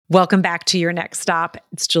Welcome back to Your Next Stop.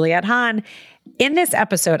 It's Juliette Hahn. In this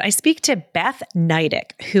episode, I speak to Beth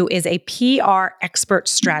Neidick, who is a PR expert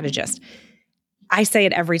strategist. I say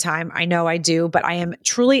it every time. I know I do, but I am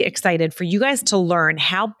truly excited for you guys to learn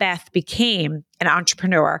how Beth became an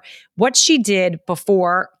entrepreneur, what she did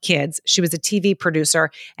before kids. She was a TV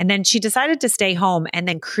producer, and then she decided to stay home and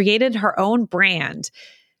then created her own brand,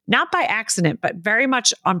 not by accident, but very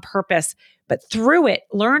much on purpose. But through it,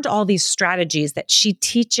 learned all these strategies that she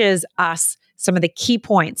teaches us some of the key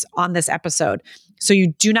points on this episode. So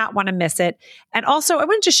you do not want to miss it. And also, I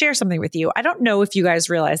wanted to share something with you. I don't know if you guys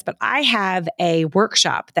realize, but I have a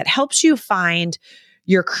workshop that helps you find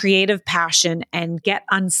your creative passion and get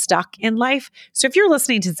unstuck in life. So if you're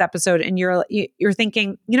listening to this episode and you're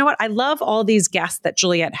thinking, you know what, I love all these guests that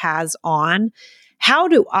Juliette has on. How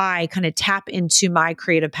do I kind of tap into my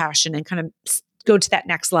creative passion and kind of go to that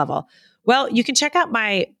next level? Well, you can check out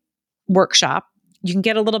my workshop. You can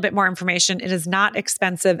get a little bit more information. It is not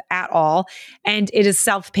expensive at all. And it is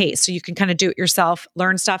self-paced. So you can kind of do it yourself,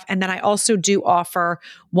 learn stuff. And then I also do offer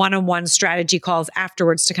one-on-one strategy calls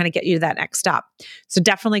afterwards to kind of get you to that next stop. So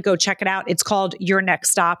definitely go check it out. It's called Your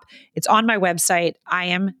Next Stop. It's on my website,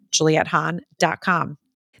 IamJulietteHahn.com.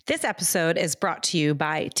 This episode is brought to you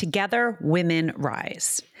by Together Women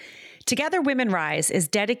Rise. Together Women Rise is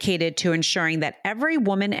dedicated to ensuring that every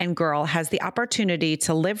woman and girl has the opportunity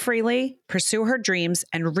to live freely, pursue her dreams,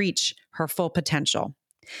 and reach her full potential.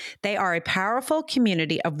 They are a powerful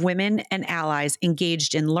community of women and allies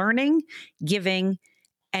engaged in learning, giving,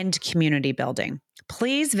 and community building.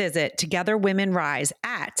 Please visit Together Women Rise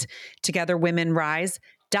at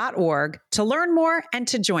togetherwomenrise.org to learn more and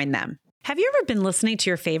to join them. Have you ever been listening to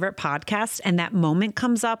your favorite podcast and that moment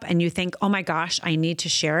comes up and you think, oh my gosh, I need to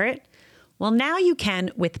share it? Well, now you can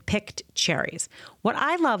with Picked Cherries. What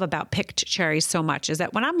I love about Picked Cherries so much is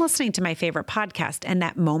that when I'm listening to my favorite podcast and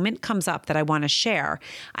that moment comes up that I want to share,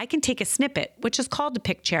 I can take a snippet, which is called a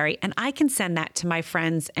Picked Cherry, and I can send that to my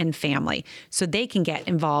friends and family so they can get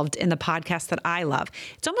involved in the podcast that I love.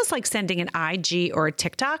 It's almost like sending an IG or a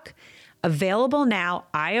TikTok. Available now,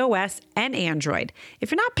 iOS and Android. If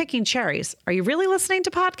you're not picking cherries, are you really listening to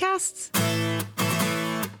podcasts?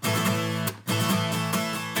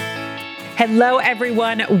 Hello,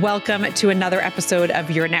 everyone. Welcome to another episode of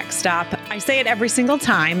Your Next Stop. I say it every single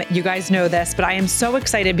time. You guys know this, but I am so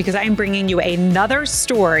excited because I am bringing you another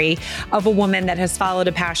story of a woman that has followed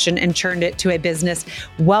a passion and turned it to a business.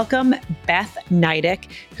 Welcome, Beth Neidick,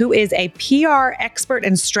 who is a PR expert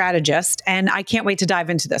and strategist, and I can't wait to dive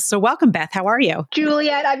into this. So welcome, Beth. How are you?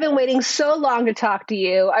 Juliette, I've been waiting so long to talk to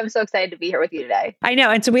you. I'm so excited to be here with you today. I know.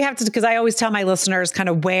 And so we have to, because I always tell my listeners kind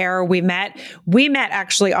of where we met. We met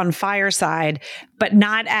actually on Fireside, but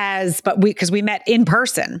because we met in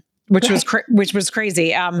person, which was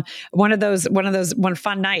crazy. One of those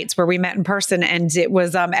fun nights where we met in person, and it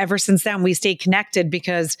was ever since then we stayed connected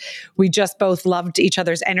because we just both loved each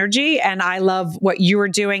other's energy, and I love what you were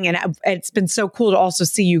doing, and it's been so cool to also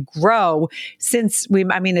see you grow since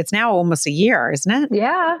it's now almost a year, isn't it?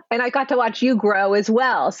 Yeah, and I got to watch you grow as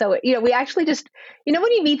well. So we actually just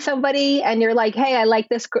when you meet somebody and you're like, hey, I like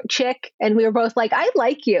this chick, and we were both like, I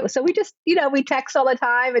like you. So we just we text all the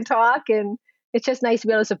time and talk, and it's just nice to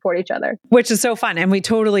be able to support each other. Which is so fun. And we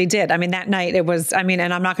totally did. That night it was, and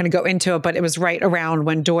I'm not going to go into it, but it was right around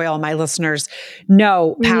when Doyle, my listeners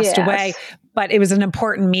know, passed away. But it was an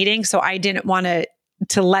important meeting. So I didn't want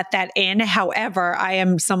to let that in. However, I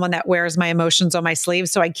am someone that wears my emotions on my sleeve,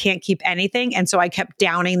 so I can't keep anything. And so I kept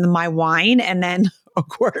downing my wine. And then of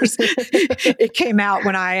course, it came out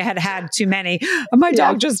when I had too many. My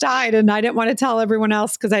dog just died, and I didn't want to tell everyone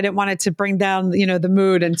else because I didn't want it to bring down, the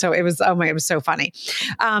mood. And so it was, it was so funny.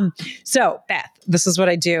 So Beth, this is what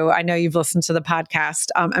I do. I know you've listened to the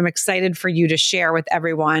podcast. I'm excited for you to share with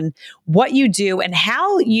everyone what you do and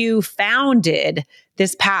how you founded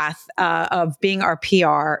this path of being our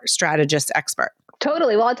PR strategist expert.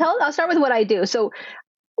 Totally. Well, I'll start with what I do. So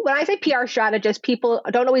when I say PR strategist, people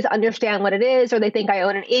don't always understand what it is, or they think I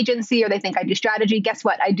own an agency, or they think I do strategy. Guess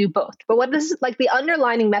what? I do both. But what this is like, the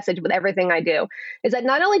underlining message with everything I do is that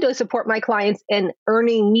not only do I support my clients in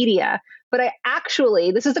earning media, but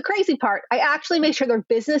this is the crazy part, I actually make sure their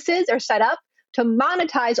businesses are set up to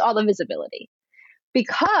monetize all the visibility.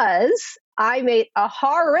 Because I made a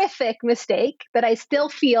horrific mistake that I still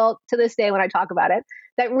feel to this day when I talk about it,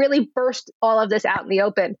 that really burst all of this out in the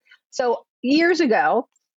open. So years ago,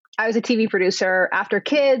 I was a TV producer. After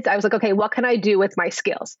kids, I was like, okay, what can I do with my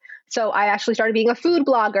skills? So I actually started being a food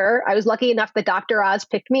blogger. I was lucky enough that Dr. Oz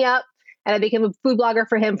picked me up, and I became a food blogger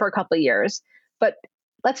for him for a couple of years. But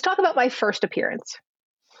let's talk about my first appearance.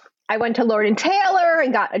 I went to Lord and Taylor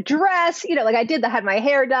and got a dress, like I did that, had my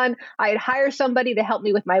hair done. I had hired somebody to help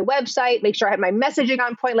me with my website, make sure I had my messaging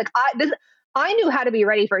on point. Like I knew how to be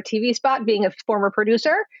ready for a TV spot being a former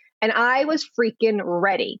producer, and I was freaking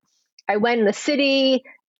ready. I went in the city.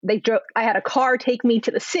 I had a car take me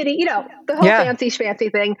to the city, the whole fancy schmancy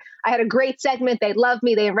thing. I had a great segment. They loved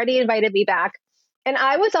me. They already invited me back. And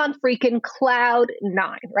I was on freaking cloud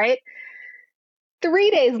 9, right?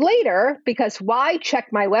 3 days later, because why check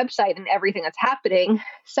my website and everything that's happening,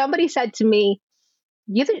 somebody said to me,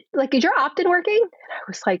 is your opt-in working? And I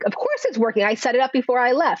was like, of course it's working. I set it up before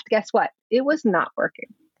I left. Guess what? It was not working.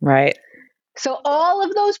 Right. So all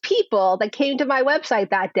of those people that came to my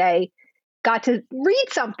website that day got to read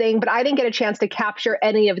something, but I didn't get a chance to capture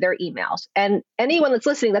any of their emails. And anyone that's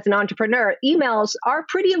listening that's an entrepreneur, emails are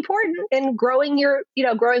pretty important in growing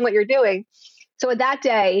growing what you're doing. So that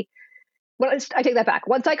day, I take that back.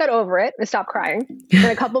 Once I got over it and stopped crying, and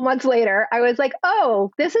a couple months later, I was like, oh,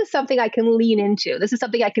 this is something I can lean into. This is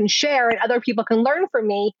something I can share and other people can learn from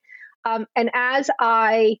me. And as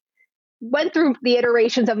I went through the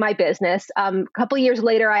iterations of my business, a couple of years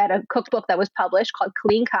later, I had a cookbook that was published called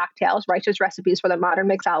Clean Cocktails, Righteous Recipes for the Modern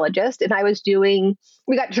Mixologist. And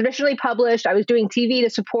we got traditionally published. I was doing TV to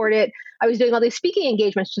support it. I was doing all these speaking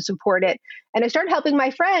engagements to support it. And I started helping my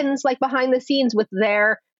friends like behind the scenes with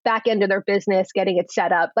their back end of their business, getting it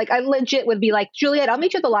set up. Like I legit would be like, Juliet, I'll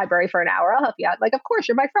meet you at the library for an hour. I'll help you out. Like, of course,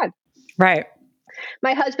 you're my friend. Right.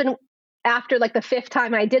 My husband, after like the 5th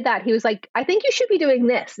time I did that, he was like, I think you should be doing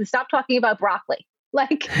this and stop talking about broccoli.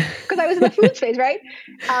 Like, because I was in the food space, right?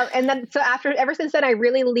 And then, so ever since then, I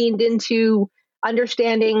really leaned into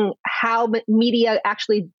understanding how media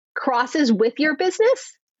actually crosses with your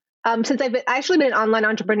business. Since I've actually been an online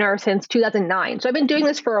entrepreneur since 2009. So I've been doing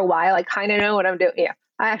this for a while. I kind of know what I'm doing. Yeah,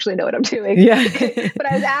 I actually know what I'm doing. Yeah. But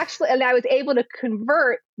I was able to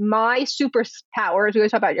convert my superpowers. We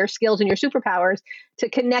always talk about your skills and your superpowers to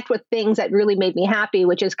connect with things that really made me happy,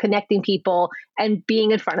 which is connecting people and being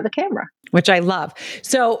in front of the camera. Which I love.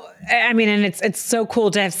 So, I mean, and it's so cool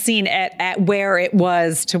to have seen it at where it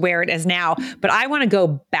was to where it is now. But I want to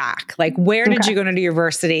go back. Like, where did you go to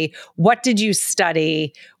university? What did you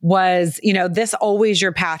study? Was, this always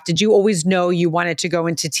your path? Did you always know you wanted to go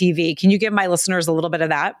into TV? Can you give my listeners a little bit of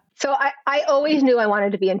that? So I always knew I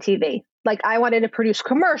wanted to be in TV. Like I wanted to produce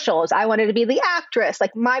commercials. I wanted to be the actress.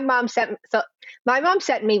 Like my parents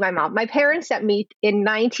sent me in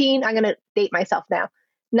I'm going to date myself now,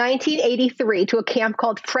 1983 to a camp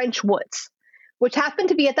called French Woods, which happened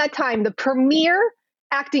to be at that time the premier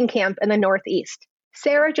acting camp in the Northeast.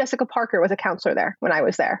 Sarah Jessica Parker was a counselor there when I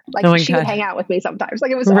was there. Like she would hang out with me sometimes.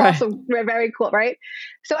 Like it was awesome, very cool, right?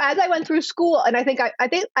 So as I went through school, and I think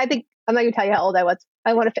I'm not going to tell you how old I was.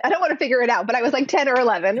 I don't want to figure it out, but I was like 10 or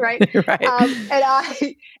 11, right? Right.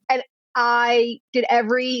 And I did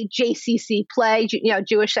every JCC play,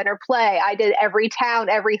 Jewish Center play. I did every town,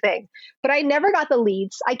 everything, but I never got the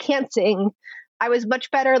leads. I can't sing. I was much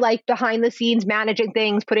better like behind the scenes, managing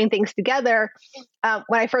things, putting things together.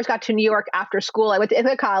 When I first got to New York after school, I went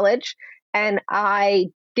to college and I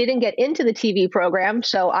didn't get into the TV program.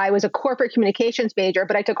 So I was a corporate communications major,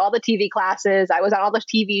 but I took all the TV classes. I was on all the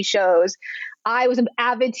TV shows. I was an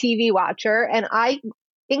avid TV watcher. And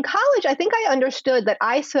in college, I think I understood that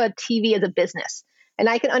I saw TV as a business. And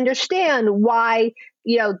I can understand why,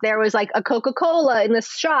 there was like a Coca-Cola in this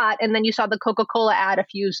shot, and then you saw the Coca-Cola ad a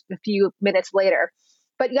few minutes later.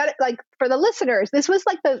 But you got to, like, for the listeners, this was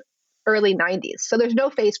like the early 90s. So there's no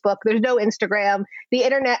Facebook, there's no Instagram, the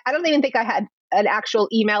internet. I don't even think I had an actual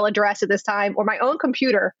email address at this time or my own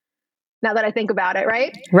computer. Now that I think about it,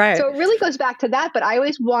 right? Right. So it really goes back to that. But I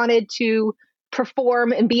always wanted to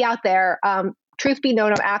perform and be out there. Truth be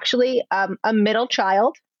known, I'm actually a middle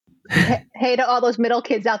child. Hey to all those middle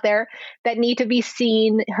kids out there that need to be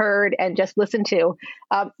seen, heard, and just listened to.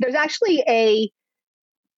 There's actually a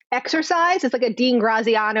exercise. It's like a Dean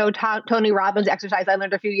Graziano, Tony Robbins exercise I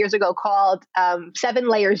learned a few years ago called 7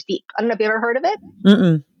 Layers Deep. I don't know if you ever heard of it.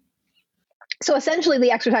 Mm-mm. So essentially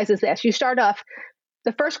the exercise is this. You start off,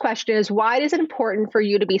 the first question is, why is it important for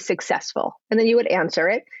you to be successful? And then you would answer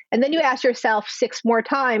it. And then you ask yourself 6 more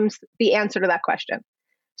times the answer to that question.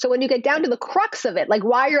 So when you get down to the crux of it, like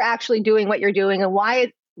why you're actually doing what you're doing and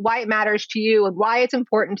why it matters to you and why it's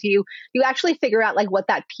important to you, you actually figure out like what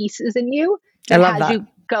that piece is in you that has you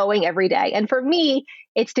going every day. And for me,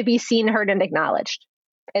 it's to be seen, heard, and acknowledged.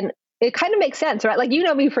 And it kind of makes sense, right? Like, you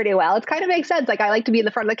know me pretty well. It kind of makes sense. Like I like to be in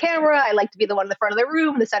the front of the camera. I like to be the one in the front of the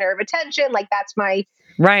room, the center of attention. Like that's my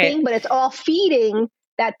thing, but it's all feeding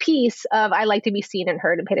that piece of I like to be seen and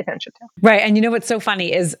heard and paid attention to. Right. And you know what's so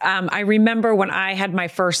funny is I remember when I had my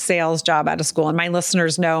first sales job out of school, and my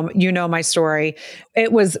listeners know, my story.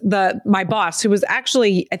 It was my boss, who was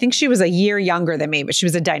actually, I think she was a year younger than me, but she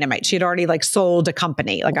was a dynamite. She had already like sold a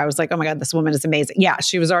company. Like I was like, oh my God, this woman is amazing. Yeah.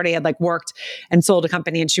 She was already had like worked and sold a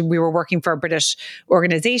company, and we were working for a British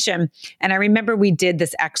organization. And I remember we did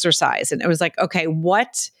this exercise, and it was like, okay,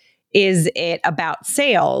 what is it about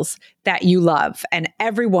sales that you love? And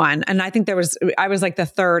everyone, and I think I was like the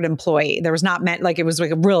third employee. There was not meant like, it was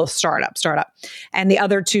like a real startup. And the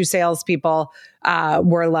other two salespeople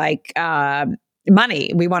were like,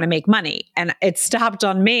 money. We want to make money. And it stopped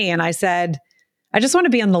on me. And I said, I just want to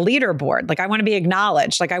be on the leaderboard. Like I want to be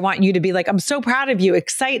acknowledged. Like I want you to be like, I'm so proud of you.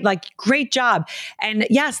 Like great job. And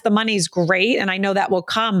yes, the money's great. And I know that will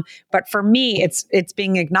come. But for me, it's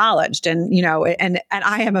being acknowledged. And, and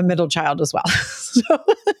I am a middle child as well. So.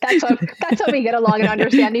 That's how we get along and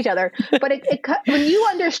understand each other. But when you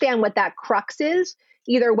understand what that crux is,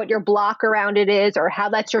 either what your block around it is or how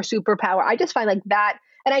that's your superpower, I just find like that.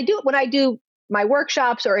 And when I do my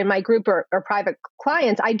workshops or in my group or private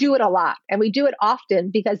clients, I do it a lot. And we do it often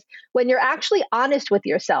because when you're actually honest with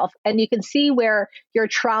yourself and you can see where your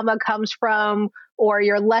trauma comes from or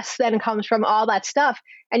your less than comes from, all that stuff,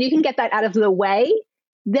 and you can get that out of the way,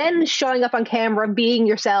 then showing up on camera, being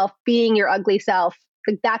yourself, being your ugly self,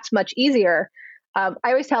 like that's much easier. I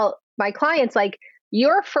always tell my clients, like,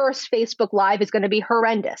 your first Facebook Live is going to be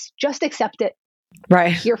horrendous. Just accept it.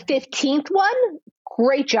 Right. Your 15th one,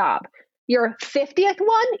 great job. Your 50th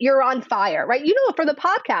one, you're on fire, right? For the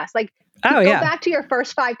podcast, like go back to your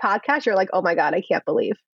first 5 podcasts, you're like, oh my God, I can't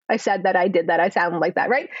believe I said that, I did that, I sound like that,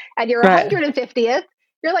 right? And your 150th,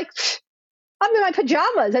 you're like, I'm in my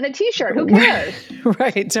pajamas and a t-shirt, who cares?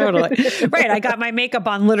 Right, totally. Right, I got my makeup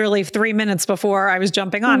on literally 3 minutes before I was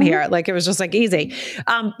jumping on here. Like it was just like easy.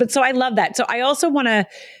 But so I love that. So I also want to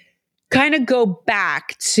kind of go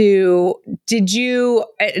back to, did you,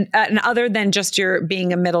 and other than just your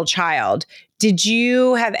being a middle child, did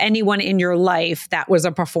you have anyone in your life that was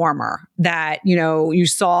a performer that, you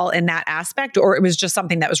saw in that aspect, or it was just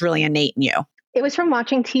something that was really innate in you? It was from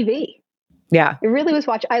watching TV. Yeah. It really was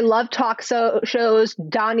I love talk shows,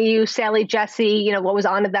 Donahue, Sally Jesse, what was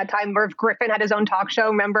on at that time. Merv Griffin had his own talk show,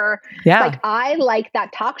 remember? Yeah. Like I like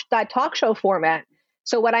that talk show format.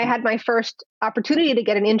 So when I had my first opportunity to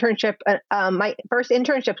get an internship, my first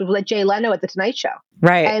internship was with Jay Leno at The Tonight Show.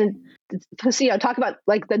 Right. And talk about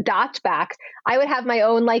like the dots back. I would have my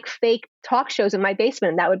own like fake talk shows in my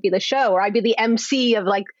basement, and that would be the show, or I'd be the MC of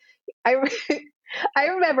like, I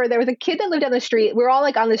remember there was a kid that lived down the street. We were all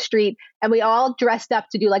like on the street, and we all dressed up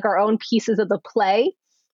to do like our own pieces of the play.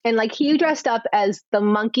 And like he dressed up as the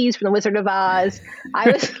monkeys from The Wizard of Oz.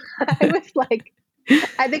 I was like,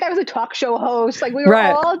 I think I was a talk show host. Like we were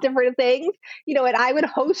all different things, and I would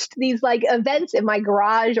host these like events in my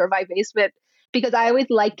garage or my basement because I always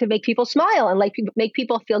like to make people smile and like make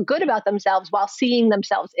people feel good about themselves while seeing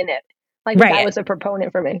themselves in it. Like that was a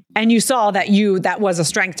proponent for me. And you saw that was a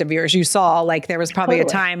strength of yours. You saw like there was probably a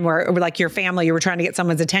time where like your family, you were trying to get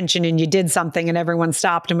someone's attention and you did something and everyone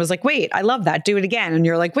stopped and was like, wait, I love that. Do it again. And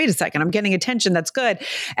you're like, wait a second, I'm getting attention. That's good.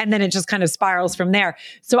 And then it just kind of spirals from there.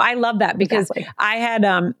 So I love that because I had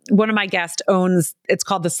one of my guests it's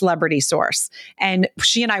called The Celebrity Source. And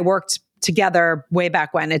she and I worked together way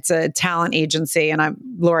back when. It's a talent agency. And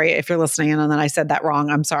Lori, if you're listening, and then I said that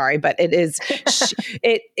wrong, I'm sorry, but it is,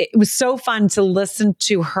 it was so fun to listen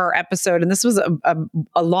to her episode. And this was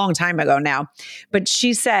a long time ago now, but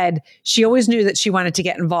she said she always knew that she wanted to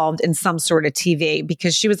get involved in some sort of TV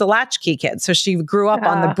because she was a latchkey kid. So she grew up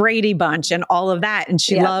on the Brady Bunch and all of that. And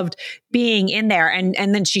she loved being in there. And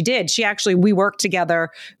then we worked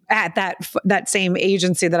together at that same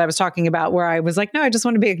agency that I was talking about, where I was like, no, I just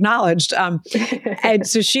want to be acknowledged. And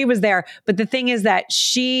so she was there. But the thing is that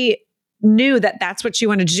she knew that that's what she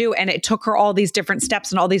wanted to do. And it took her all these different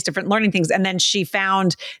steps and all these different learning things. And then she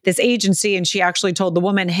found this agency and she actually told the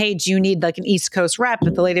woman, hey, do you need like an East Coast rep?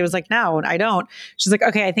 But the lady was like, no, I don't. She's like,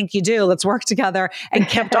 okay, I think you do. Let's work together, and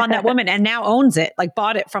kept on that woman and now owns it, like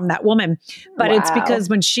bought it from that woman. But it's because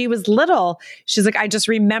when she was little, she's like, I just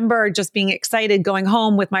remember just being excited going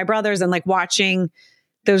home with my brothers and like watching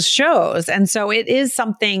those shows. And so it is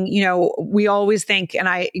something, we always think, and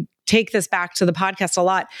I take this back to the podcast a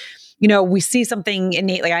lot, we see something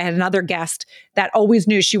innately. I had another guest that always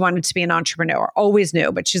knew she wanted to be an entrepreneur, always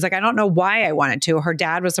knew, but she's like, I don't know why I wanted to. Her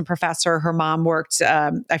dad was a professor. Her mom worked,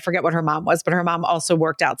 I forget what her mom was, but her mom also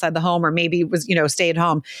worked outside the home, or maybe was, stayed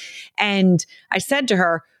home. And I said to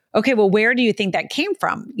her, okay, well, where do you think that came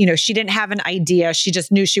from? She didn't have an idea. She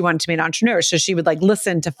just knew she wanted to be an entrepreneur. So she would like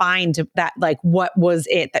listen to find that, like, what was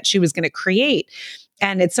it that she was going to create?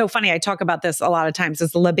 And it's so funny. I talk about this a lot of times.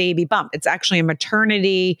 It's the La Baby Bump. It's actually a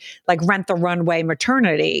maternity, like Rent the Runway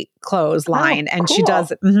maternity clothes line. And cool. she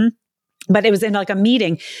does it. But it was in like a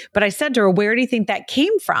meeting. But I said to her, where do you think that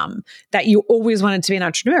came from? That you always wanted to be an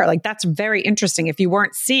entrepreneur? Like, that's very interesting. If you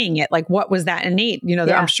weren't seeing it, like, what was that innate?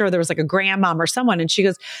 I'm sure there was like a grandmom or someone. And she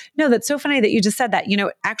goes, no, that's so funny that you just said that.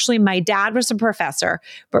 Actually, my dad was a professor,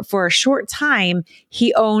 but for a short time,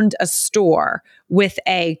 he owned a store with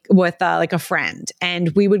like a friend,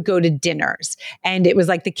 and we would go to dinners, and it was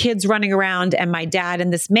like the kids running around and my dad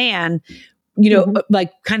and this man,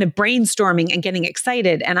 like kind of brainstorming and getting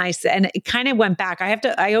excited. And I said, and it kind of went back.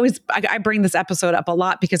 I bring this episode up a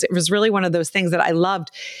lot because it was really one of those things that I loved.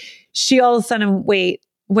 She all of a sudden, wait,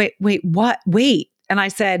 what? Wait. And I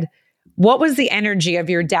said, what was the energy of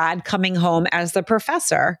your dad coming home as the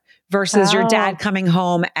professor versus your dad coming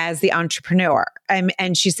home as the entrepreneur?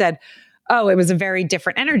 And she said, oh, it was a very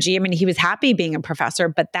different energy. I mean, he was happy being a professor,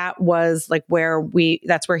 but that was like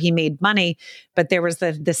that's where he made money. But there was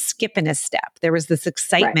the skip in his step. There was this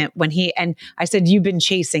excitement when and I said, you've been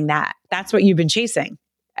chasing that. That's what you've been chasing.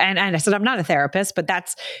 And I said, I'm not a therapist, but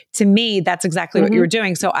to me, that's exactly what you were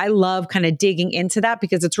doing. So I love kind of digging into that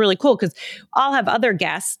because it's really cool, because I'll have other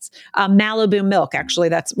guests, Malibu Milk, actually,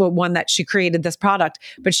 that's one that she created this product,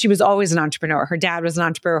 but she was always an entrepreneur. Her dad was an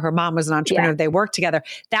entrepreneur. Her mom was an entrepreneur. Yeah. They worked together.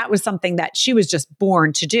 That was something that she was just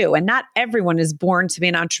born to do. And not everyone is born to be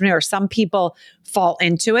an entrepreneur. Some people fall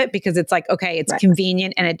into it because it's like, okay, it's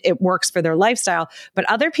convenient and it works for their lifestyle, but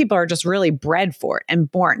other people are just really bred for it and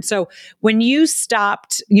born. So when you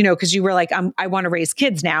stopped, because you were like, I want to raise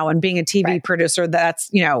kids now, and being a TV producer, that's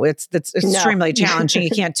extremely challenging. You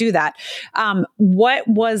can't do that. What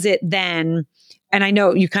was it then? And I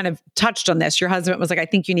know you kind of touched on this. Your husband was like, I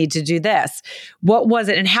think you need to do this. What was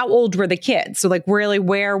it? And how old were the kids? So like, really,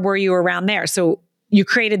 where were you around there? So you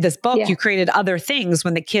created this book, you created other things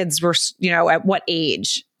when the kids were, at what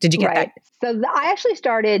age did you get that? So I actually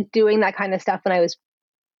started doing that kind of stuff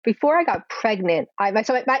before I got pregnant.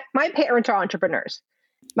 My parents are entrepreneurs.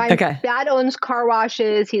 My dad owns car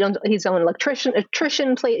washes. He's own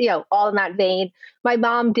electrician plate, all in that vein. My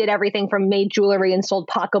mom did everything from made jewelry and sold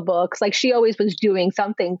pocketbooks. Like, she always was doing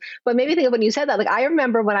something. But maybe think of when you said that, like, I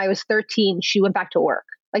remember when I was 13, she went back to work.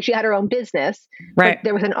 Like, she had her own business, but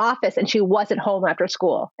there was an office and she wasn't home after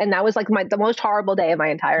school. And that was like the most horrible day of my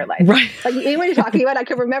entire life. Right. Like, even when you're talking about it, I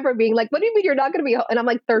can remember being like, what do you mean you're not going to be home? And I'm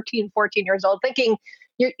like 13, 14 years old thinking,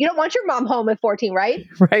 you don't want your mom home at 14, right?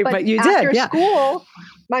 Right. But you did. After school,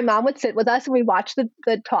 my mom would sit with us and we'd watch the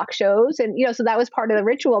talk shows. And, so that was part of the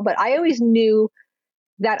ritual. But I always knew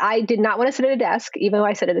that I did not want to sit at a desk, even though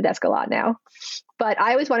I sit at a desk a lot now. But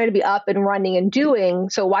I always wanted to be up and running and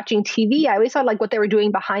doing. So watching TV, I always thought like what they were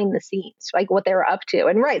doing behind the scenes, like what they were up to.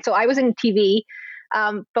 And so I was in TV.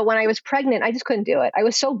 But when I was pregnant, I just couldn't do it. I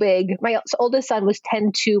was so big. My oldest son was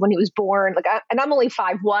 10'2" when he was born. And I'm only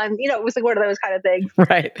 5'1". It was like one of those kind of things.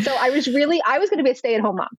 Right. So I was going to be a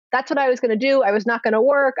stay-at-home mom. That's what I was going to do. I was not going to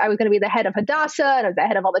work. I was going to be the head of Hadassah and I was the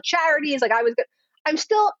head of all the charities. Like, I'm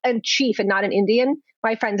still a chief and not an Indian.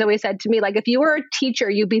 My friends always said to me, like, if you were a teacher,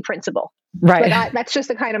 you'd be principal. Right. Like, that's just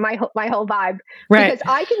the kind of my whole vibe. Right. Because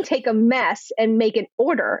I can take a mess and make an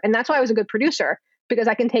order. And that's why I was a good producer, because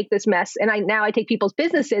I can take this mess and I take people's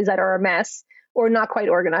businesses that are a mess or not quite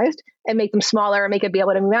organized and make them smaller and make it be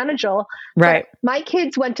able to be manageable. Right. But my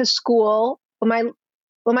kids went to school when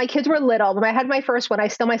my kids were little. When I had my first one,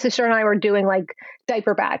 my sister and I were doing like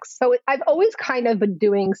diaper bags. So I've always kind of been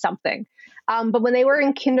doing something. But when they were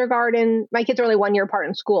in kindergarten, my kids are only 1 year apart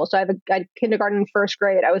in school. So I have a kindergarten and first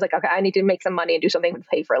grade. I was like, okay, I need to make some money and do something to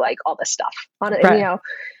pay for like all this stuff on it. Right.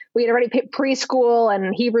 We had already paid preschool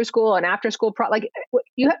and Hebrew school and after school.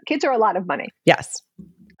 Kids are a lot of money. Yes.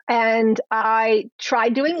 And I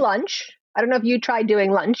tried doing lunch. I don't know if you tried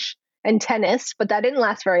doing lunch and tennis, but that didn't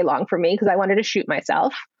last very long for me because I wanted to shoot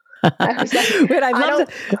myself. I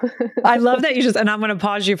love that you and I'm going to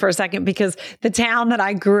pause you for a second, because the town that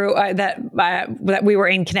I grew, that we were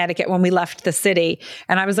in Connecticut when we left the city.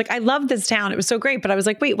 And I was like, I love this town. It was so great. But I was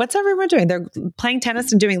like, wait, what's everyone doing? They're playing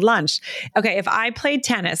tennis and doing lunch. Okay. If I played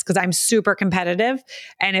tennis, because I'm super competitive,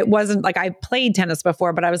 and it wasn't like I played tennis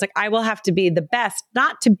before, but I was like, I will have to be the best,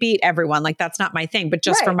 not to beat everyone. Like, that's not my thing, but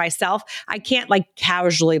just for myself, I can't like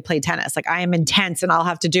casually play tennis. Like, I am intense and I'll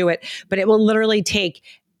have to do it, but it will literally take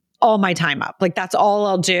all my time up. Like that's all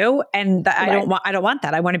I'll do. And I don't want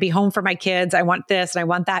that. I want to be home for my kids. I want this and I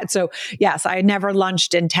want that. So yes, I never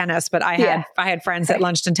lunched in tennis, but I had friends that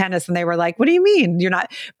lunched in tennis and they were like, what do you mean you're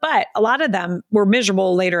not? But a lot of them were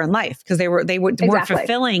miserable later in life because weren't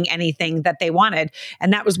fulfilling anything that they wanted.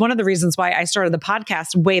 And that was one of the reasons why I started the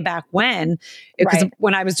podcast way back when, because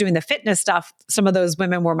when I was doing the fitness stuff, some of those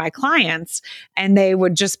women were my clients and they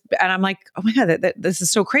would and I'm like, oh my God, this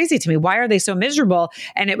is so crazy to me. Why are they so miserable?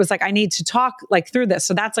 And it was like, I need to talk like through this.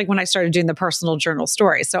 So that's like when I started doing the personal journal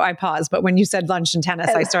stories. So I paused. But when you said lunch and tennis,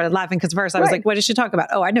 I started laughing because first I was like, what does she talk about?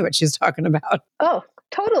 Oh, I know what she's talking about. Oh,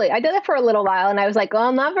 totally. I did it for a little while and I was like, well,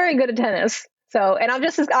 I'm not very good at tennis. So, and I'm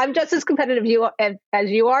just as competitive as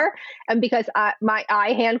you are. And because my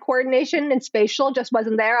eye-hand coordination and spatial just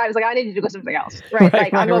wasn't there, I was like, I need to do something else. I'm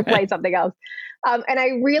going to play something else. And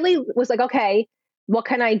I really was like, okay, what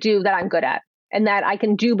can I do that I'm good at and that I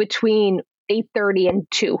can do between 8:30 and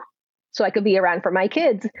 2 so I could be around for my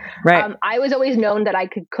kids. Right. I was always known that I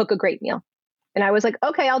could cook a great meal. And I was like,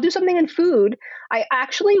 okay, I'll do something in food. I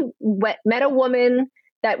actually met a woman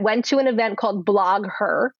that went to an event called Blog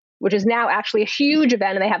Her, which is now actually a huge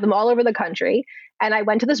event and they have them all over the country. And I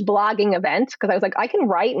went to this blogging event because I was like, I can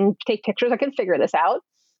write and take pictures. I can figure this out.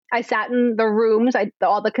 I sat in the rooms, what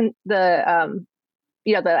are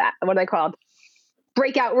they called?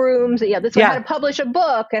 Breakout rooms. This one how to publish a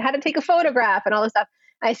book and how to take a photograph and all this stuff.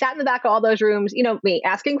 I sat in the back of all those rooms, me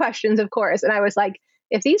asking questions, of course. And I was like,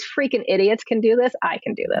 if these freaking idiots can do this, I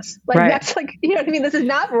can do this. That's like, you know what I mean? This is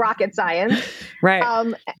not rocket science. Right.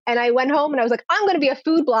 And I went home and I was like, I'm going to be a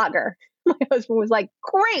food blogger. My husband was like,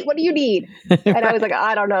 great. What do you need? And I was like,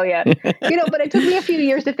 I don't know yet, but it took me a few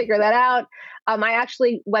years to figure that out. I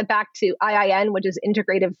actually went back to IIN, which is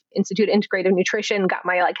Integrative Nutrition, got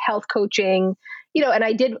my health coaching, and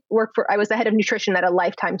I did I was the head of nutrition at a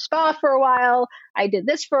Lifetime Spa for a while. I did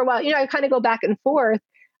this for a while, I kind of go back and forth.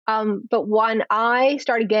 But when I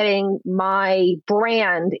started getting my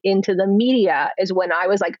brand into the media is when I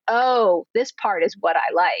was like, oh, this part is what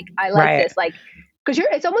I like. I like this, because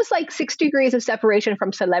it's almost like 6 degrees of separation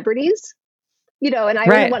from celebrities. And I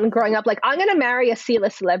really wasn't growing up I'm going to marry a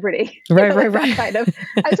C-list celebrity. Right. Kind of.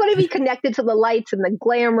 I just want to be connected to the lights and the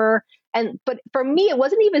glamour. But for me, it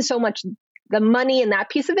wasn't even so much the money and that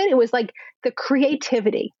piece of it. It was the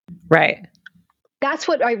creativity. Right. That's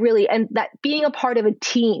what and that being a part of a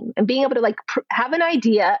team and being able to have an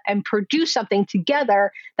idea and produce something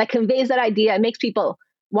together that conveys that idea and makes people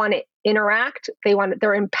want to interact.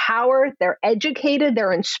 They're empowered, they're educated,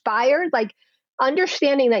 they're inspired,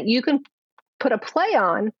 understanding that you can put a play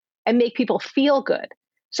on and make people feel good.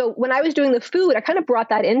 So when I was doing the food, I kind of brought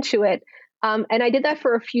that into it. And I did that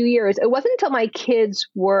for a few years. It wasn't until my kids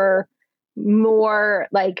were more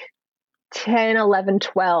 10, 11,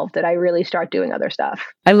 12 that I really start doing other stuff.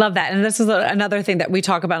 I love that. And this is another thing that we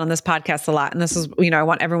talk about on this podcast a lot. And this is, I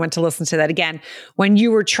want everyone to listen to that again. When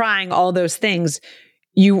you were trying all those things,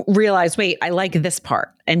 you realize, wait, I like this part.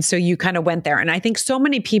 And so you kind of went there. And I think so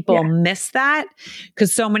many people miss that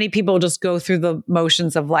because so many people just go through the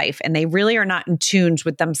motions of life and they really are not in tune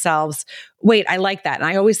with themselves. Wait, I like that. And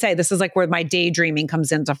I always say, this is where my daydreaming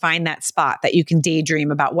comes in, to find that spot that you can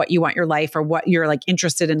daydream about what you want your life or what you're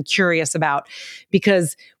interested and curious about.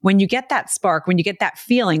 Because when you get that spark, when you get that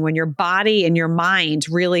feeling, when your body and your mind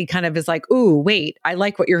really kind of is ooh, wait, I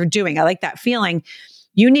like what you're doing. I like that feeling.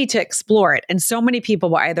 You need to explore it. And so many people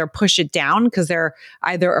will either push it down because they're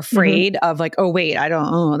either afraid of oh, wait,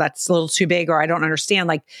 that's a little too big, or I don't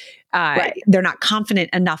understand. They're not confident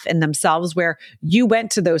enough in themselves, where you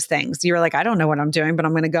went to those things. You're I don't know what I'm doing, but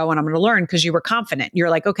I'm going to go and I'm going to learn because you were confident.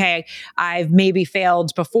 You're okay, I've maybe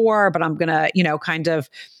failed before, but I'm going to, kind of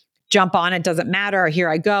jump on it. Doesn't matter. Here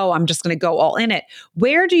I go. I'm just going to go all in it.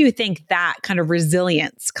 Where do you think that kind of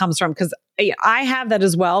resilience comes from? Because I have that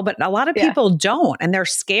as well, but a lot of people don't, and they're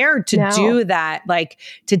scared to do that,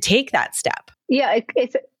 to take that step. Yeah.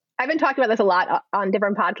 I've been talking about this a lot on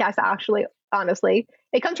different podcasts, actually, honestly.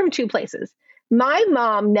 It comes from 2 places. My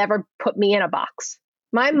mom never put me in a box.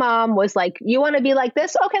 My mom was you want to be like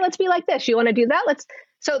this? Okay, let's be like this. You want to do that?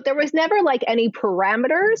 So there was never any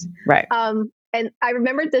parameters. Right. And I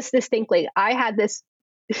remember this distinctly. I had this,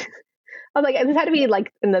 this had to be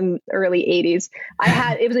in the early 80s.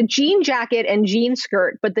 It was a jean jacket and jean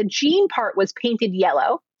skirt, but the jean part was painted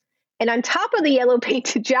yellow. And on top of the yellow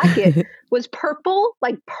painted jacket was purple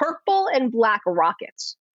and black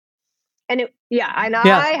rockets. And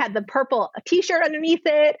I had the purple t-shirt underneath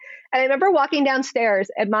it. And I remember walking downstairs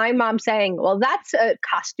and my mom saying, well, that's a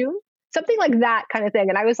costume, something like that kind of thing.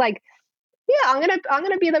 And I was like, yeah, I'm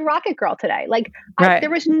gonna be the rocket girl today. There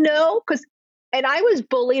was and I was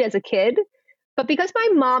bullied as a kid, But because my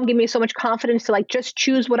mom gave me so much confidence to like just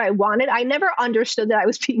choose what I wanted, I never understood that I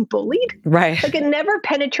was being bullied. Right. Like it never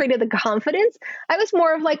penetrated the confidence. I was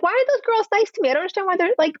more of like, why are those girls nice to me? I don't understand why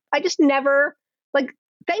they're like, I just never like,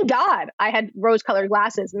 thank God I had rose colored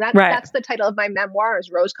glasses. And that's the title of my memoir is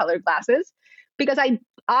Rose Colored Glasses, because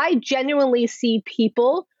I genuinely see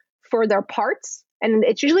people for their parts. And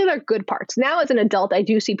it's usually their good parts. Now, as an adult, I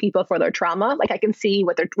do see people for their trauma. Like I can see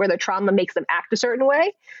where their trauma makes them act a certain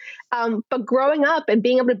way. But growing up and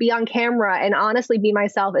being able to be on camera and honestly be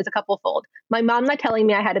myself is a couple-fold. My mom not telling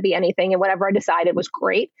me I had to be anything and whatever I decided was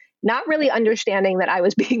great. Not really understanding that I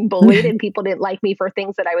was being bullied and people didn't like me for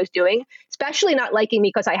things that I was doing, especially not liking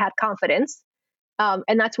me because I had confidence.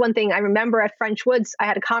 And that's one thing I remember at French Woods. I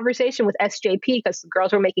had a conversation with SJP because the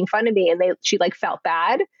girls were making fun of me and she like felt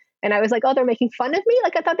bad. And I was like, oh, they're making fun of me?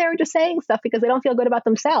 Like, I thought they were just saying stuff because they don't feel good about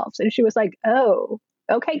themselves. And she was like, oh,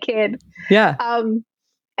 okay, kid. Yeah.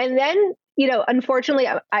 And then, unfortunately,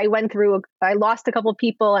 I lost a couple of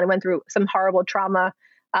people and I went through some horrible trauma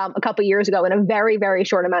a couple of years ago in a very, very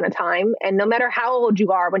short amount of time. And no matter how old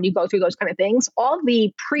you are, when you go through those kind of things, all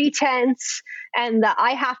the pretense and the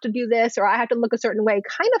I have to do this or I have to look a certain way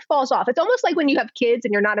kind of falls off. It's almost like when you have kids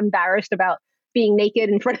and you're not embarrassed about being naked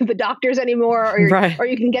in front of the doctors anymore, or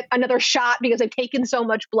you can get another shot because they've taken so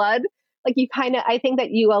much blood. Like I think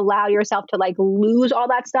that you allow yourself to like lose all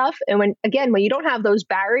that stuff. And when you don't have those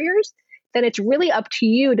barriers, then it's really up to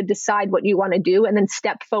you to decide what you want to do and then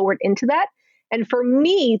step forward into that. And for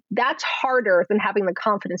me, that's harder than having the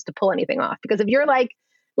confidence to pull anything off. Because if you're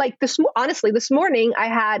honestly, this morning I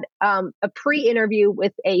had a pre-interview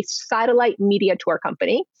with a satellite media tour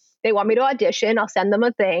company. They want me to audition. I'll send them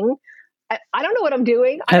a thing. I don't know what I'm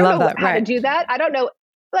doing. I don't know how to do that. I don't know.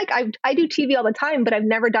 Like I do TV all the time, but I've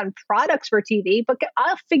never done products for TV, but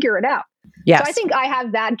I'll figure it out. Yes. So I think I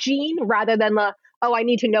have that gene rather than I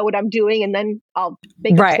need to know what I'm doing and then I'll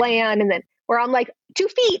make a plan and then where I'm like 2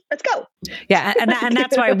 feet, let's go. Yeah. And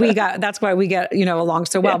that's why we get, along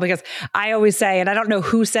so well, because I always say, and I don't know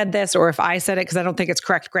who said this or if I said it, because I don't think it's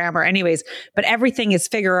correct grammar anyways, but everything is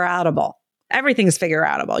figure outable. Everything is figure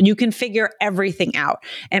outable. You can figure everything out.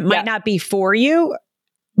 It might not be for you,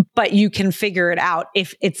 but you can figure it out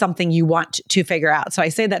if it's something you want to figure out. So I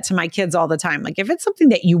say that to my kids all the time. Like if it's something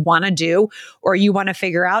that you want to do or you want to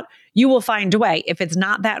figure out, you will find a way. If it's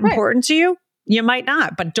not that important to you, you might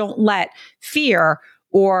not, but don't let fear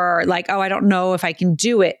or like, oh, I don't know if I can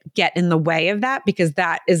do it get in the way of that, because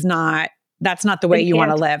that's not the way you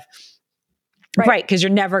want to live. Right. Because you're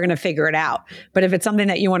never going to figure it out. But if it's something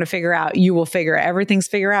that you want to figure out, you will everything's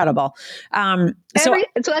figure outable.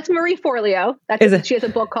 So that's Marie Forleo. She has a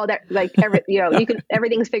book called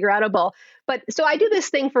everything's figure outable. But so I do this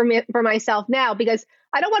thing for myself now, because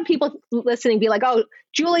I don't want people listening to be like, oh,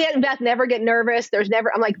 Juliet and Beth never get nervous.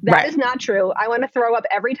 I'm like, that is not true. I want to throw up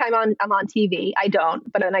every time I'm on TV. I don't,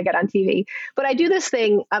 but then I get on TV. But I do this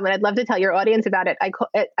thing, and I'd love to tell your audience about it.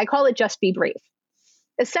 I call it Just Be Brave.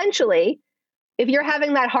 Essentially, if you're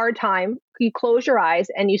having that hard time, you close your eyes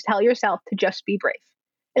and you tell yourself to just be brave.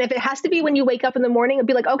 And if it has to be when you wake up in the morning, it'd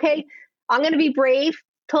be like, okay, I'm going to be brave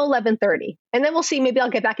till 11:30. And then we'll see, maybe I'll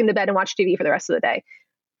get back into bed and watch TV for the rest of the day.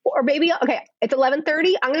 Or maybe, okay, it's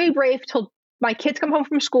 11:30. I'm going to be brave till my kids come home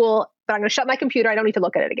from school, but I'm going to shut my computer. I don't need to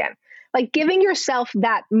look at it again. Like giving yourself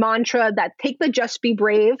that mantra, that take the just be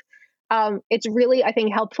brave. It's really, I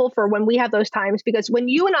think, helpful for when we have those times, because when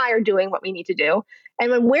you and I are doing what we need to do,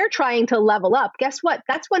 and when we're trying to level up, guess what?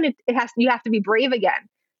 That's when you have to be brave again.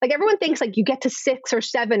 Like everyone thinks like you get to 6 or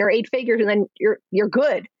 7 or 8 figures and then you're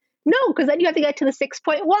good. No, because then you have to get to the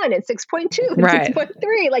 6.1 and 6.2 and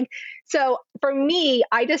 6.3. Like, so for me,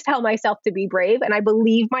 I just tell myself to be brave, and I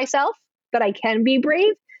believe myself that I can be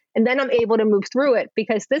brave. And then I'm able to move through it,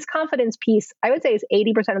 because this confidence piece, I would say, is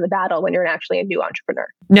 80% of the battle when you're actually a new entrepreneur.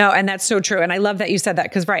 No, and that's so true. And I love that you said that,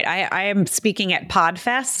 because I am speaking at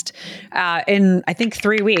PodFest in I think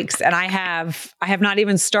 3 weeks, and I have not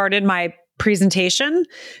even started my presentation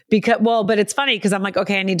but it's funny because I'm like,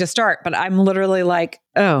 okay, I need to start, but I'm literally like,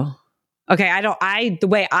 oh, okay. The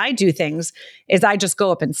way I do things is I just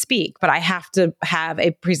go up and speak, but I have to have a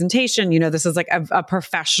presentation. This is like a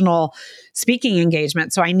professional speaking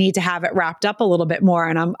engagement. So I need to have it wrapped up a little bit more.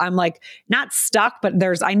 And I'm like not stuck, but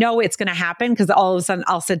I know it's going to happen, because all of a sudden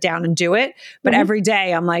I'll sit down and do it. But every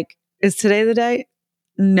day I'm like, is today the day?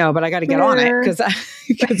 No, but I got to get on it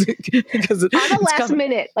because I'm a last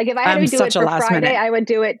minute. Like if I had to do it for Friday, I would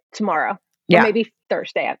do it tomorrow. Or maybe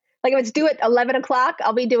Thursday. Like if it's due at 11 o'clock,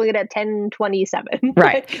 I'll be doing it at 10:27.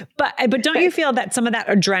 Right. But don't you feel that some of that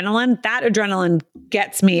adrenaline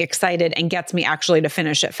gets me excited and gets me actually to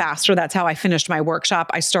finish it faster? That's how I finished my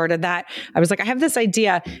workshop. I started that. I was like, I have this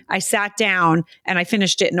idea. I sat down and I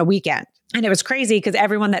finished it in a weekend. And it was crazy because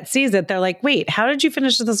everyone that sees it, they're like, wait, how did you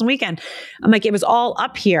finish this weekend? I'm like, it was all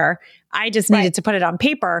up here. I just needed to put it on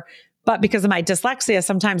paper. But because of my dyslexia,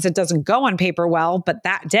 sometimes it doesn't go on paper well. But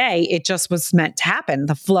that day, it just was meant to happen.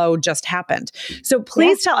 The flow just happened. So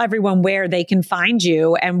please tell everyone where they can find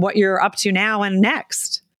you and what you're up to now and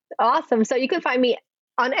next. Awesome. So you can find me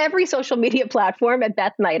on every social media platform at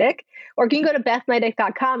Beth Neidig, or you can go to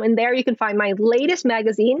bethneidig.com, and there you can find my latest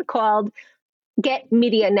magazine called Get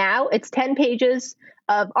Media Now. It's 10 pages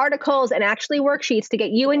of articles and actually worksheets to get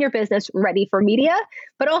you and your business ready for media.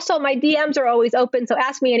 But also my DMs are always open. So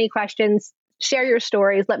ask me any questions, share your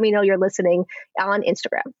stories, let me know you're listening on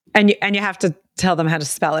Instagram. And you have to tell them how to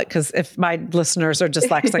spell it, because if my listeners are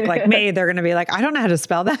dyslexic like me, they're going to be like, I don't know how to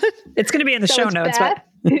spell that. It's going to be in the show notes. Beth,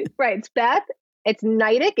 right. It's Beth. It's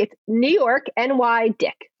Neidig. It's New York, NY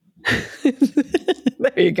Dick.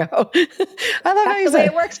 There you go. I love how you say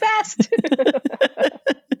it works best.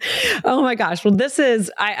 Oh my gosh. Well, this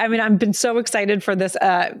is, I mean, I've been so excited for this,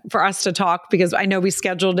 for us to talk, because I know we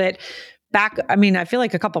scheduled it back. I mean, I feel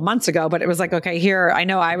like a couple months ago, but it was like, okay, here, I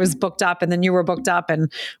know I was booked up and then you were booked up,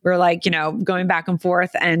 and we're like, going back and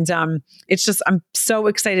forth. And it's just, I'm so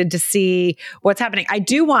excited to see what's happening. I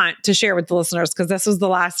do want to share with the listeners, because this was the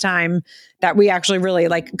last time that we actually really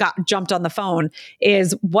got jumped on the phone,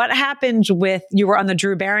 is what happened with, you were on the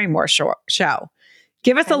Drew Barrymore show.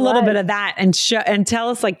 Give us a little bit of that and tell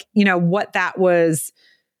us what that was,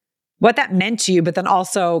 what that meant to you, but then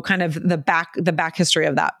also kind of the back history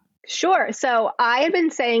of that. Sure. So I had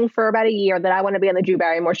been saying for about a year that I want to be on the Drew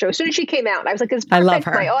Barrymore show. As soon as she came out, I was like, "It's perfect. I love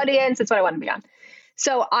her. My audience. It's what I want to be on."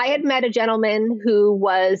 So I had met a gentleman who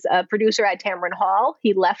was a producer at Tamron Hall.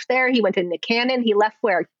 He left there. He went to Nick Cannon. He left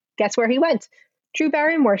where? Guess where he went? Drew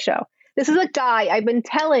Barrymore show. This is a guy I've been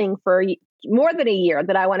telling for more than a year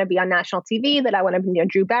that I want to be on national TV, that I want to be on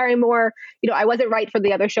Drew Barrymore. I wasn't right for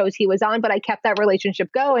the other shows he was on, but I kept that relationship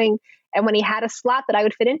going. And when he had a slot that I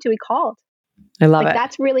would fit into, he called. I love it.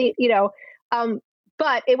 That's really,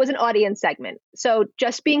 but it was an audience segment. So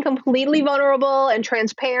just being completely vulnerable and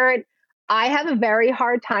transparent, I have a very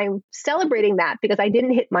hard time celebrating that because I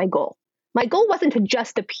didn't hit my goal. My goal wasn't to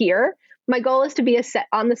just appear. My goal is to be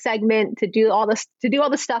on the segment, to do all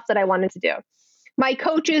the stuff that I wanted to do. My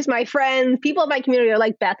coaches, my friends, people in my community are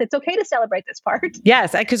like, Beth, it's okay to celebrate this part.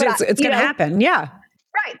 Yes, because it's going to happen. Yeah.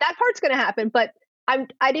 Right. That part's going to happen. But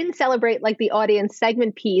I didn't celebrate the audience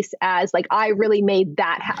segment piece as I really made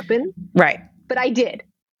that happen. Right. But I did.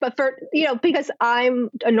 But because I'm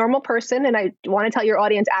a normal person and I want to tell your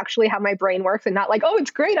audience actually how my brain works and not oh,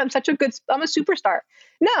 it's great. I'm a superstar.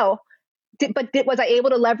 No. Was I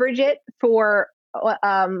able to leverage it for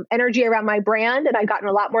energy around my brand? And I've gotten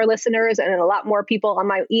a lot more listeners and a lot more people on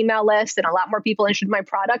my email list and a lot more people interested in my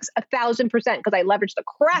products, 1,000%, because I leveraged the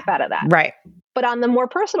crap out of that. Right. But on the more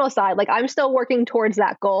personal side, I'm still working towards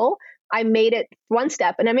that goal. I made it one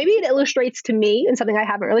step. And then maybe it illustrates to me, and something I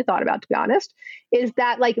haven't really thought about, to be honest, is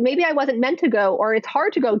that maybe I wasn't meant to go, or it's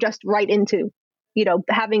hard to go just right into,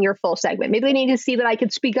 having your full segment. Maybe they need to see that I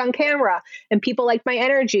could speak on camera and people liked my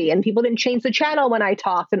energy and people didn't change the channel when I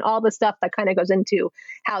talked and all the stuff that kind of goes into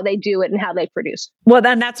how they do it and how they produce. Well,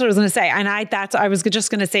 then that's what I was going to say. And I was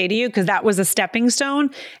just going to say to you, because that was a stepping stone,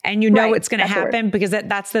 and it's going to happen, because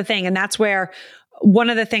that's the thing. And that's where one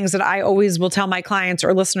of the things that I always will tell my clients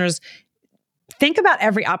or listeners, think about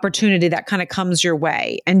every opportunity that kind of comes your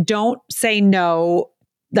way and don't say no.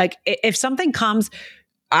 If something comes,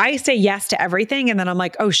 I say yes to everything. And then I'm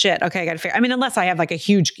like, oh shit. Okay. I got to figure. I mean, unless I have a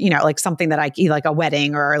huge, something that I like a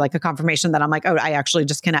wedding or a confirmation that I'm like, oh, I actually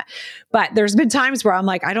just cannot. But there's been times where I'm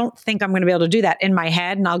like, I don't think I'm going to be able to do that in my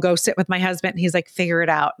head. And I'll go sit with my husband and he's like, figure it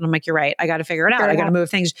out. And I'm like, you're right. I got to figure it out. I got to move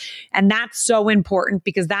things. And that's so important,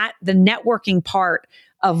 because the networking part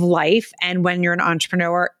of life and when you're an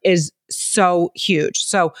entrepreneur is so huge.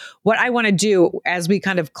 So what I want to do as we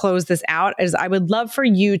kind of close this out is I would love for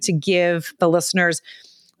you to give the listeners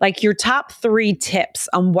your top 3 tips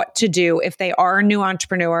on what to do if they are a new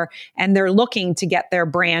entrepreneur and they're looking to get their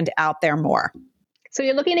brand out there more. So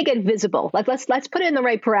you're looking to get visible. Let's put it in the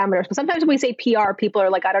right parameters. But sometimes when we say PR, people are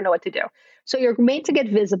like, I don't know what to do. So you're made to get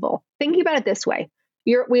visible. Thinking about it this way.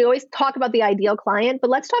 We always talk about the ideal client, but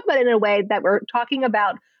let's talk about it in a way that we're talking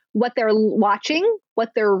about what they're watching, what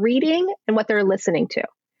they're reading, and what they're listening to.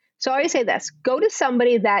 So I always say this: go to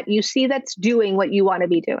somebody that you see that's doing what you want to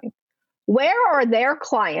be doing. Where are their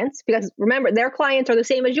clients? Because remember, their clients are the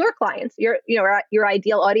same as your clients, your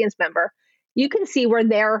ideal audience member. You can see where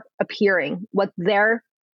they're appearing, what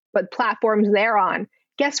platforms they're on.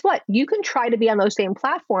 Guess what? You can try to be on those same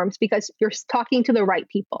platforms because you're talking to the right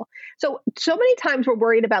people. So many times we're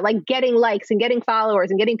worried about like getting likes and getting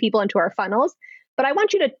followers and getting people into our funnels. But I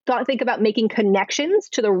want you to think about making connections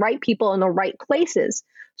to the right people in the right places.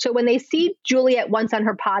 So when they see Juliet once on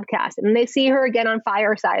her podcast and they see her again on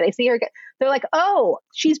Fireside, they see her again, they're like, oh,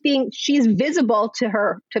 she's visible to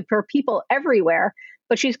her people everywhere,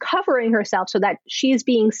 but she's covering herself so that she's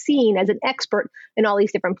being seen as an expert in all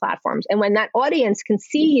these different platforms. And when that audience can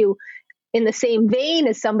see you in the same vein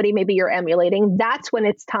as somebody maybe you're emulating, that's when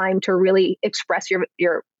it's time to really express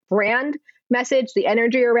your brand message, the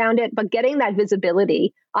energy around it, but getting that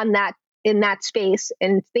visibility on that in that space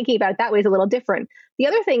and thinking about it that way is a little different. The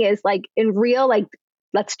other thing is like in real, like,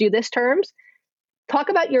 let's do this terms, talk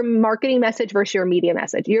about your marketing message versus your media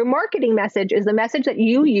message. Your marketing message is the message that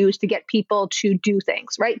you use to get people to do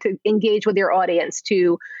things, right? To engage with your audience,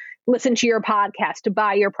 to listen to your podcast, to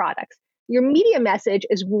buy your products. Your media message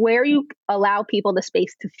is where you allow people the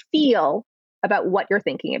space to feel about what you're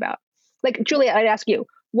thinking about. Like, Julia, I'd ask you,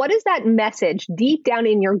 what is that message deep down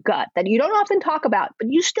in your gut that you don't often talk about, but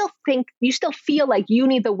you still feel like you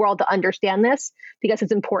need the world to understand this because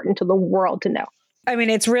it's important to the world to know? I mean,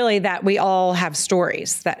 it's really that we all have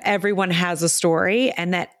stories, that everyone has a story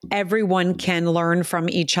and that everyone can learn from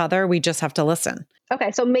each other. We just have to listen.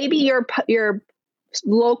 Okay. So maybe your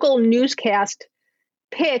local newscast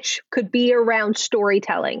pitch could be around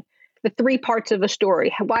storytelling, the 3 parts of a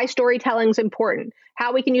story, why storytelling is important,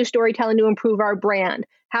 how we can use storytelling to improve our brand,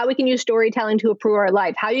 how we can use storytelling to improve our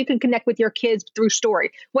life, how you can connect with your kids through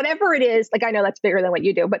story, whatever it is. Like, I know that's bigger than what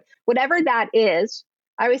you do, but whatever that is,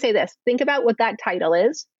 I always say this, think about what that title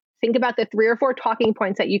is. Think about the 3 or 4 talking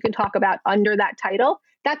points that you can talk about under that title.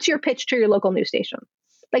 That's your pitch to your local news station.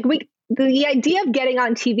 Like the idea of getting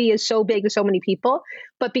on TV is so big to so many people,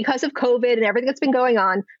 but because of COVID and everything that's been going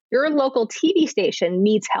on, your local TV station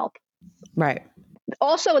needs help. Right.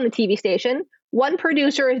 Also in the TV station, one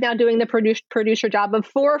producer is now doing the producer job of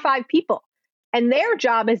 4 or 5 people. And their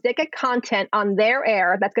job is to get content on their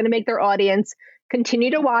air that's going to make their audience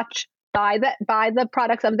continue to watch, buy the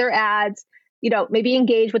products of their ads, maybe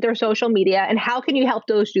engage with their social media. And how can you help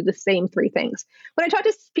those do the same 3 things? When I talk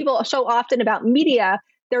to people so often about media,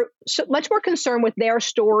 they're so much more concerned with their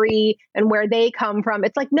story and where they come from.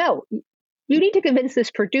 It's like, no, you need to convince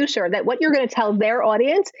this producer that what you're going to tell their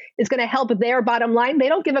audience is going to help their bottom line. They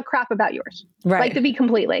don't give a crap about yours. Right. Like, to be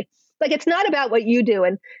completely, like, it's not about what you do.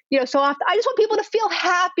 And, so often I just want people to feel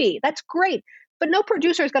happy. That's great. But no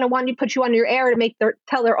producer is going to want to put you on your air to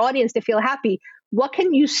tell their audience to feel happy. What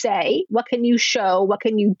can you say? What can you show? What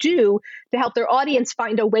can you do to help their audience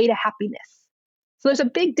find a way to happiness? So there's a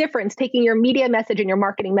big difference taking your media message and your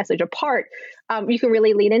marketing message apart. You can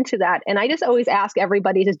really lean into that. And I just always ask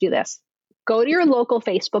everybody to do this. Go to your local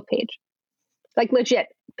Facebook page. Like, legit,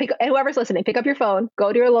 whoever's listening, pick up your phone,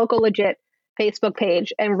 go to your local legit Facebook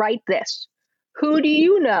page and write this. Who do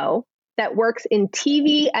you know that works in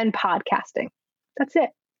TV and podcasting? That's it.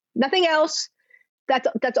 Nothing else.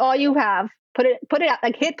 That's all you have. Put it out,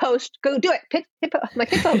 like, hit post, go do it. Hit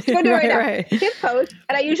post, go do it right now. Right. Hit post.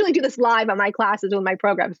 And I usually do this live on my classes with my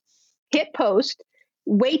programs. Hit post,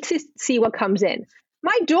 wait to see what comes in.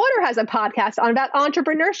 My daughter has a podcast about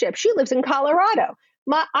entrepreneurship. She lives in Colorado.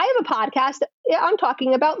 I have a podcast. I'm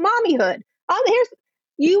talking about mommyhood.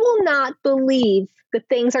 You will not believe the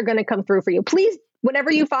things are going to come through for you. Please,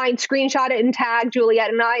 whatever you find, screenshot it and tag Juliet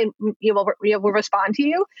and I, and we'll respond to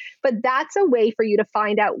you. But that's a way for you to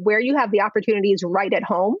find out where you have the opportunities right at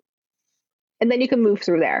home. And then you can move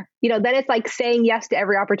through there. Then it's like saying yes to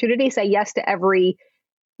every opportunity, say yes to every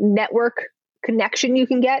network connection you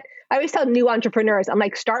can get. I always tell new entrepreneurs, I'm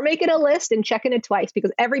like, start making a list and checking it twice,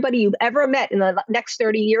 because everybody you've ever met in the next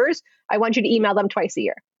 30 years, I want you to email them twice a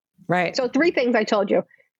year. Right. So 3 things I told you.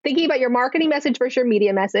 Thinking about your marketing message versus your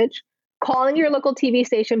media message, calling your local TV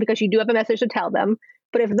station because you do have a message to tell them.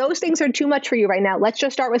 But if those things are too much for you right now, let's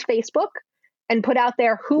just start with Facebook and put out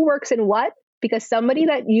there who works in what, because somebody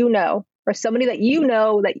that you know or somebody that you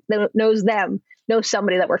know that knows them knows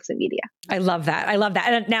somebody that works in media. I love that.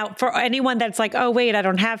 And now for anyone that's like, oh, wait, I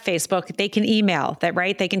don't have Facebook, they can email that,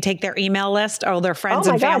 right? They can take their email list or their friends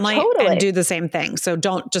and family and do the same thing. So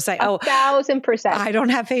don't just say, 1,000%. I don't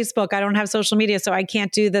have Facebook. I don't have social media, so I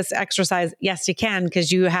can't do this exercise. Yes, you can,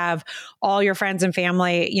 because you have all your friends and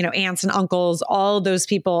family, aunts and uncles, all of those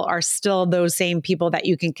people are still those same people that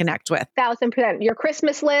you can connect with. 1,000%. Your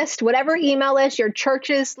Christmas list, whatever email list, your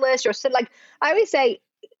church's list, I always say,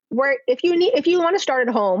 where if you want to start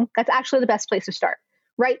at home, that's actually the best place to start,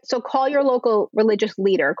 right? So call your local religious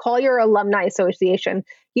leader, call your alumni association.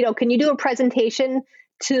 Can you do a presentation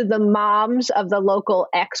to the moms of the local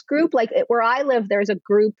X group? Like where I live, there's a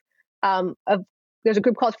group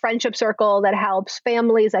called Friendship Circle that helps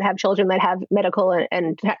families that have children that have medical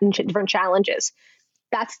and different challenges.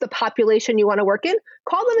 That's the population you want to work in.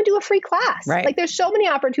 Call them and do a free class. Right. Like there's so many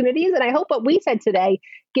opportunities. And I hope what we said today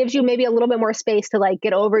gives you maybe a little bit more space to like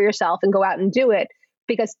get over yourself and go out and do it.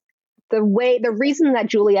 Because the reason that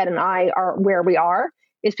Juliet and I are where we are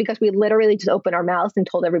is because we literally just opened our mouths and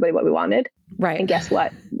told everybody what we wanted. Right. And guess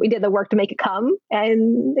what? We did the work to make it come,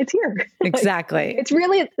 and it's here. Exactly. It's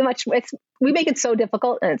really we make it so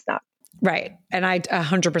difficult, and it's not. Right. And I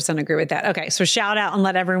 100% agree with that. Okay. So shout out and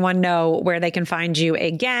let everyone know where they can find you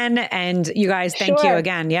again. And you guys, thank you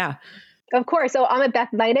again. Yeah. Of course. So I'm at Beth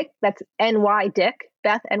Neidig. That's NY Dick,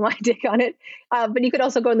 Beth NY Dick on it. But you could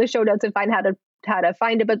also go in the show notes and find how to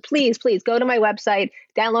find it. But please go to my website,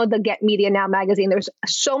 download the Get Media Now magazine. There's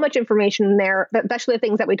so much information in there, especially the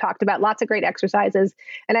things that we talked about, lots of great exercises.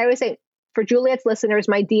 And I always say, for Juliet's listeners,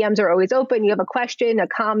 my DMs are always open. You have a question, a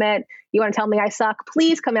comment, you want to tell me I suck,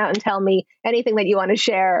 please come out and tell me anything that you want to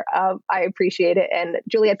share. I appreciate it. And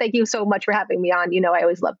Juliet, thank you so much for having me on. I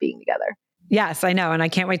always love being together. Yes, I know. And I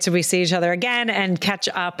can't wait till we see each other again and catch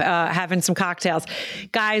up, having some cocktails.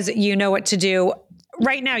 Guys, you know what to do.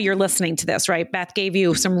 Right now you're listening to this, right? Beth gave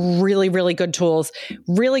you some really, really good tools,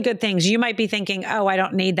 really good things. You might be thinking, oh, I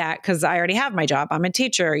don't need that because I already have my job. I'm a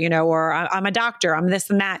teacher, or I'm a doctor. I'm this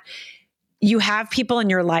and that. You have people in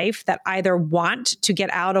your life that either want to get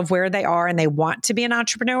out of where they are and they want to be an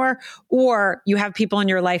entrepreneur, or you have people in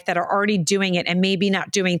your life that are already doing it and maybe not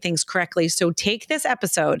doing things correctly. So take this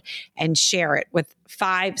episode and share it with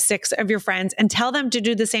 5, 6 of your friends and tell them to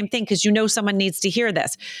do the same thing because someone needs to hear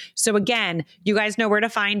this. So again, you guys know where to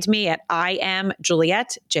find me at I am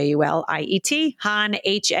Juliet, Juliet, Hahn,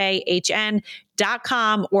 HAHN.com,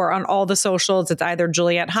 or on all the socials. It's either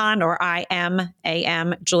Juliet Hahn or I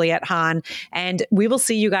am Juliet Hahn. And we will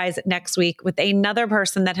see you guys next week with another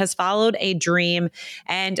person that has followed a dream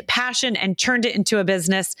and passion and turned it into a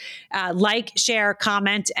business. Like, share,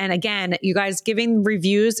 comment. And again, you guys giving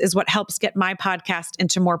reviews is what helps get my podcast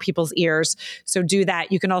into more people's ears. So do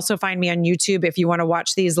that. You can also find me on YouTube if you want to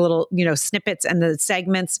watch these little, snippets and the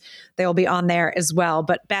segments. They will be on there as well.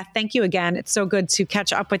 But Beth, thank you again. It's so good to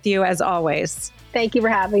catch up with you as always. Thank you for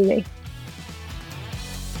having me.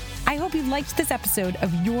 I hope you liked this episode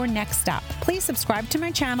of Your Next Stop. Please subscribe to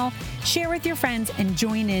my channel, share with your friends, and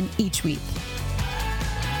join in each week.